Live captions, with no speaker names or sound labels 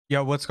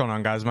Yo, what's going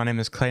on, guys? My name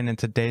is Clay, and in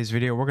today's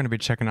video we're going to be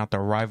checking out the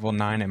Rival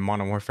 9 in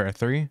Modern Warfare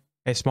 3.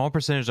 A small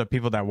percentage of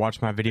people that watch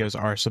my videos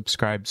are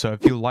subscribed, so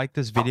if you like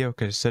this video,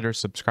 consider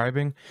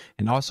subscribing,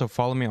 and also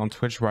follow me on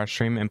Twitch where I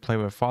stream and play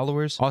with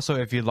followers. Also,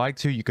 if you'd like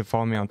to, you can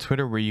follow me on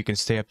Twitter where you can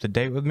stay up to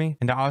date with me,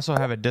 and I also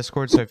have a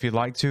Discord, so if you'd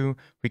like to,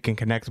 we can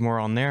connect more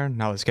on there.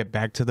 Now let's get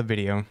back to the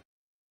video.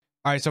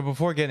 Alright, so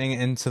before getting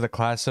into the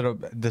class setup,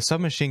 the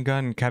submachine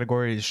gun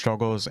category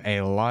struggles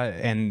a lot,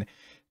 and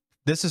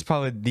this is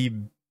probably the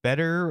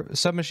better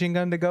submachine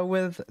gun to go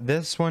with,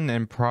 this one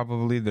and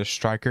probably the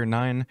Striker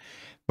 9,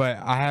 but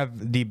I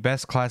have the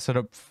best class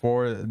setup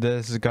for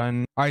this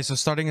gun. All right, so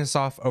starting us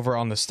off over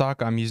on the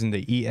stock, I'm using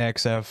the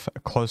EXF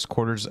close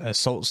quarters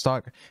assault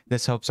stock.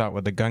 This helps out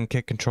with the gun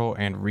kick control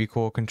and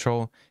recoil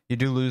control. You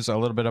do lose a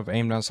little bit of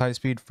aim down sight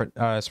speed, sprint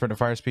to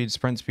fire speed,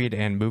 sprint speed,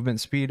 and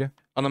movement speed.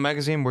 On the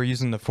magazine, we're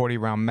using the 40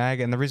 round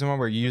mag, and the reason why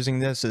we're using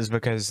this is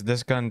because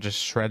this gun just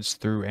shreds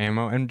through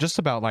ammo, and just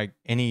about like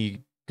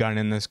any gun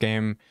in this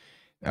game.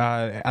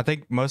 I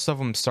think most of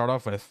them start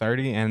off with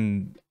 30,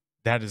 and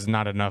that is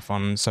not enough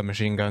on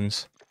submachine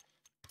guns.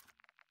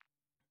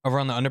 Over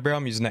on the underbarrel,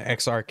 I'm using the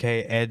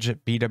XRK Edge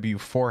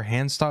BW4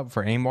 hand stop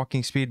for aim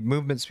walking speed,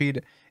 movement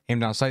speed, aim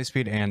down sight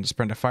speed, and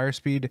sprint to fire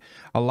speed.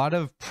 A lot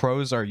of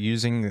pros are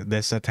using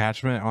this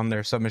attachment on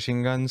their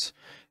submachine guns,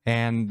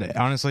 and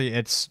honestly,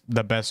 it's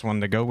the best one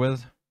to go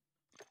with.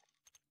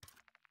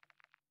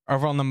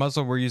 Over on the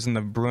muzzle, we're using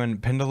the Bruin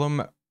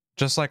Pendulum.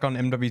 Just like on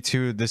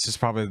MW2, this is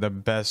probably the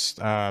best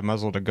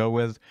muzzle to go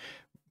with.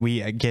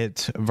 We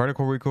get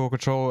vertical recoil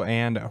control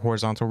and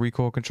horizontal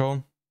recoil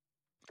control.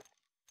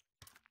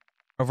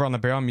 Over on the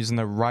barrel, I'm using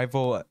the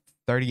Rival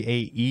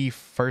 38E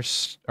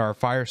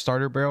fire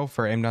starter barrel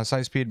for aim down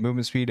sight speed,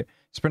 movement speed,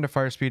 sprint to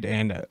fire speed,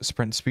 and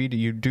sprint speed.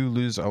 You do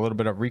lose a little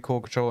bit of recoil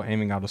control,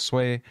 aiming out of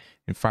sway,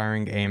 and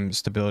firing aim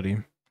stability.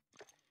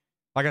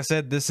 Like I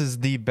said, this is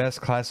the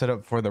best class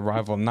setup for the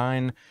Rival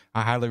 9.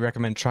 I highly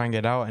recommend trying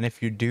it out, and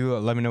if you do,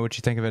 let me know what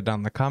you think of it down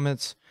in the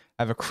comments.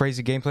 I have a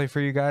crazy gameplay for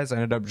you guys. I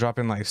ended up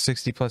dropping like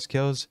 60 plus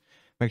kills.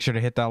 Make sure to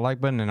hit that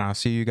like button, and I'll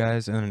see you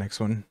guys in the next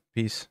one.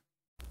 Peace.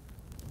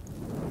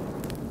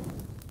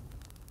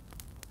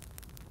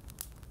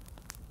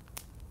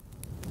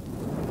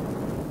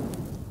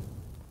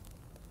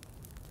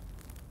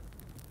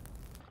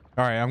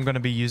 Alright, I'm going to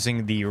be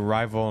using the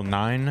Rival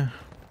 9.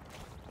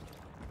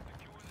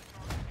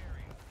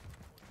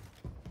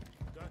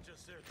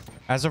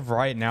 As of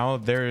right now,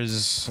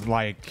 there's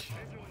like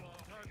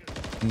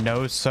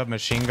no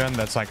submachine gun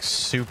that's like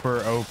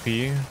super OP.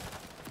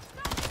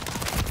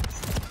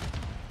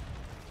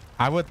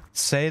 I would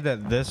say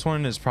that this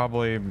one is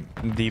probably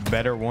the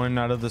better one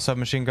out of the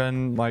submachine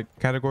gun like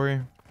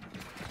category.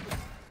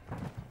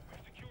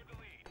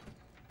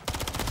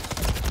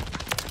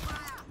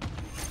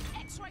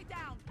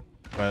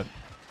 But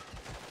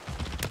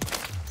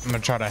I'm gonna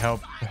try to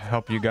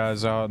help you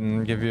guys out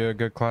and give you a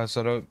good class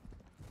setup.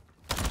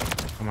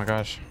 Oh my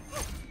gosh.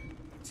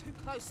 Too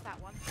close, that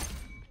one.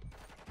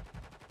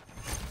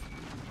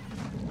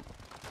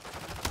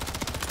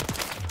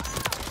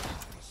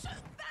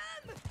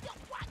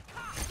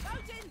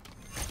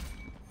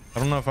 I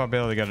don't know if I'll be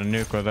able to get a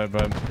nuke with it,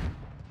 but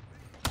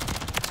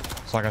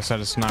it's like I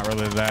said, it's not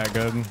really that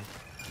good.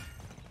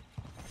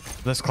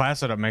 This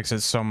class setup makes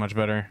it so much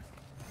better.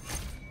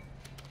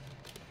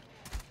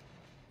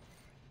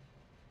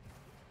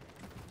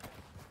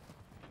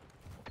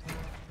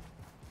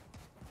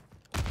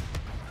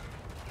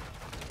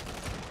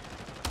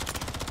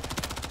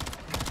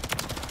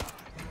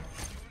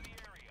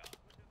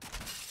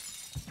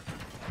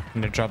 I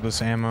need to drop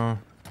this ammo.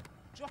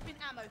 Dropping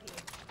ammo here.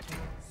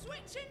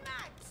 Switching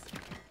mags.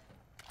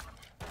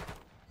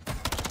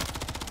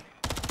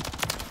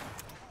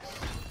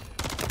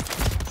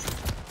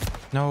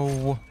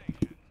 No.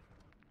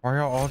 Why are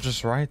y'all all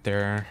just right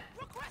there?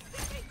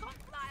 Requesting recon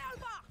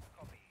flyover.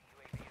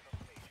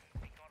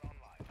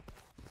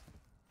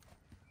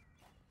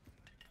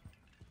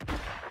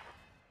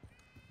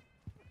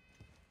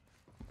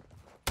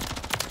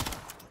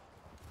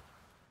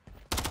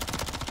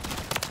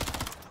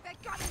 They're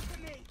gunning for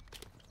me.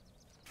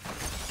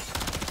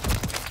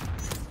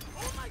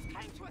 Almost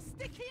came to a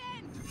sticky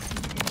end.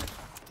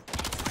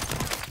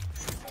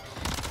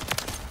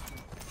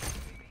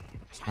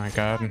 My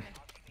God.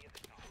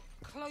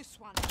 Close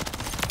one.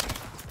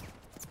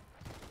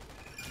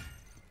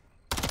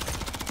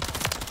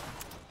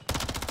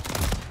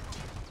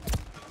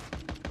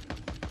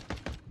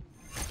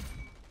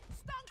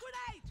 Stun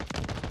grenade.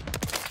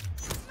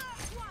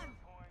 Smash one.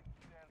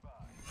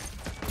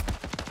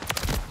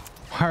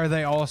 Why are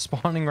they all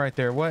spawning right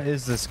there? What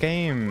is this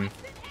game?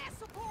 Requesting air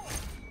support.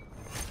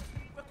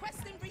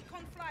 Requesting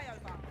recon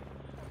flyover.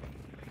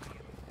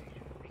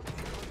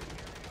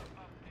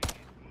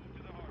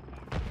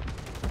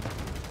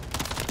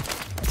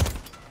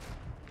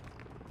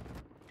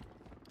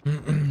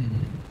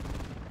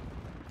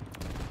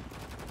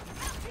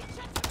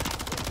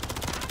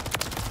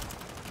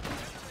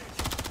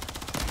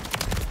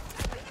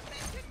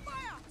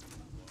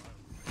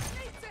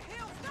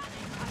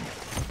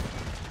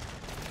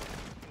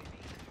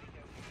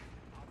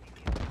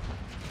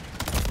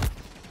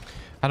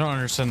 I don't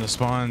understand the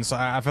spawns.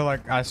 I feel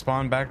like I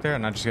spawn back there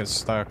and I just get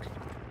stuck.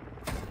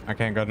 I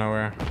can't go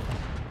nowhere.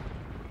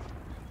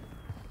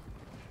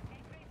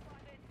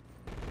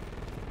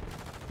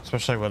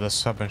 Especially with a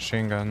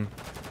submachine gun.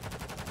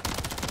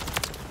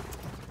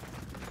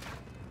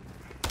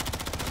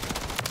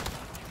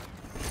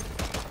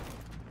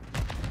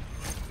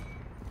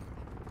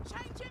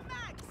 Changing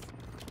mags.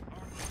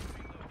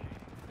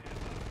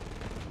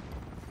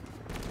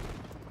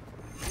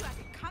 You have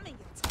it coming,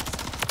 you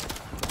tosser.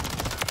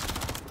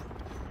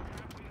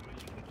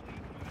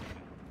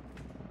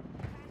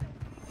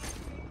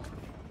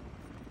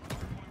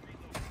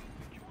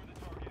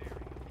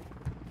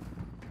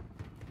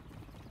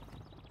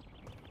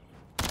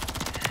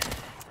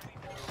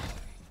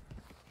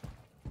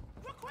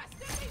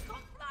 Requesting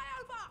recon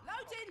flyover.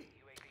 Loading.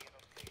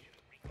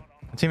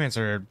 My teammates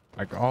are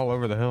like all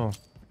over the hill.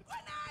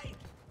 Grenade.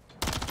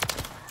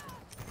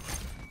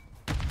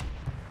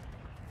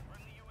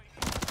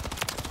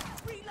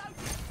 Reloading.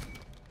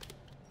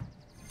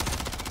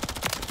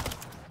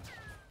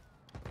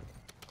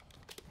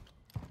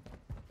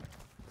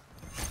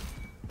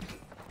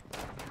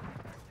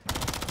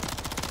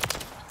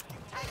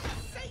 Take a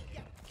seat,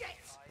 you git.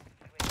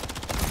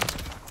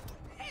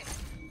 Hit.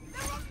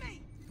 They're on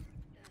me.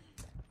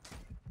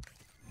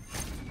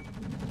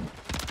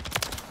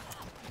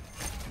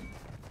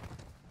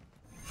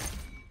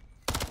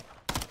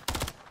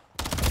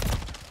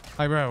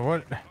 Like, bro,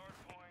 what? Marked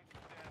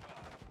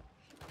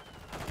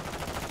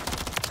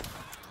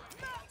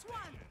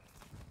one.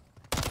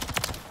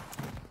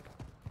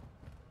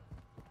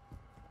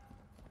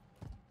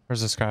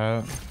 Where's this guy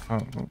at? Oh,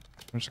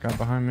 there's a guy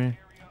behind me.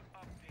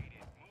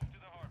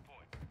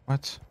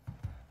 What?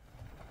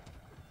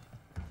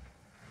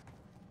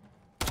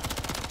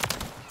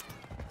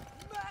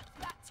 Mark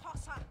that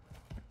tosser.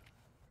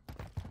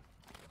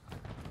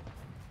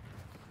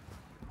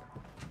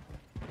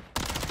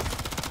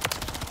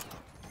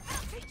 I'll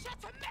teach you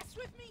to mess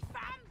with me,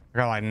 fam. I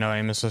got like no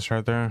aim assist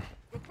right there.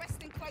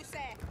 Requesting close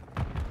air.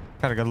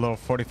 Got a good little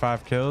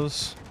 45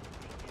 kills.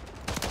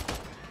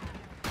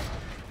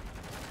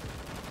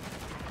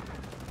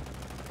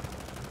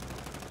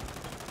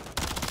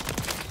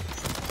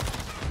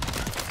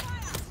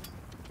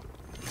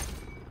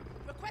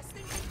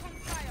 Requesting recon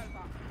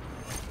flyover.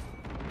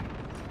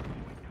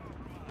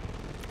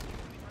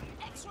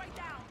 X-ray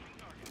down.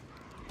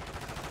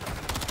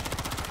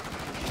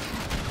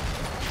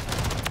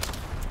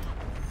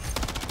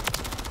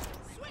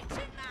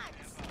 Switching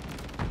mags.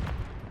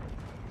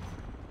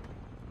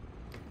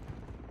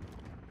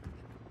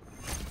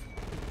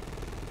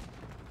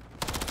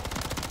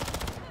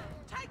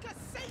 Take a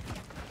seat,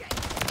 you git.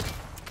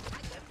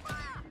 Taking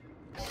fire.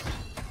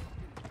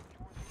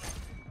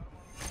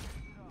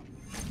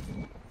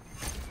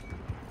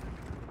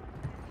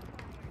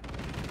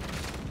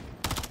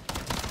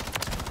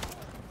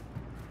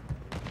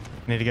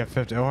 'Need to get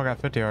 50. Oh, I got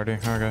 50 already.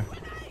 Okay.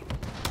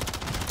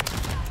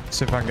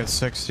 See if I can get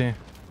 60.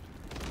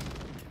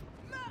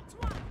 Marked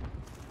one.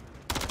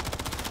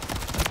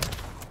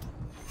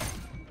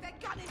 They're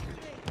gunning for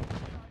me.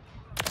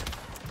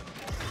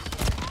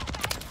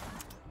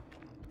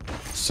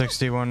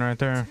 61 right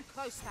there.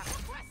 Close that.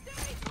 Requesting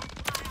recon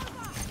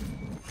flyover.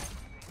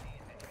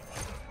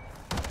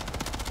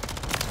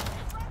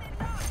 Running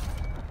low.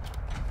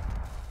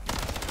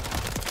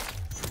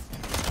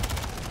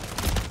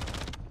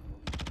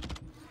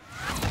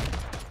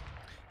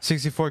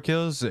 64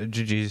 kills.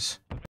 GG's.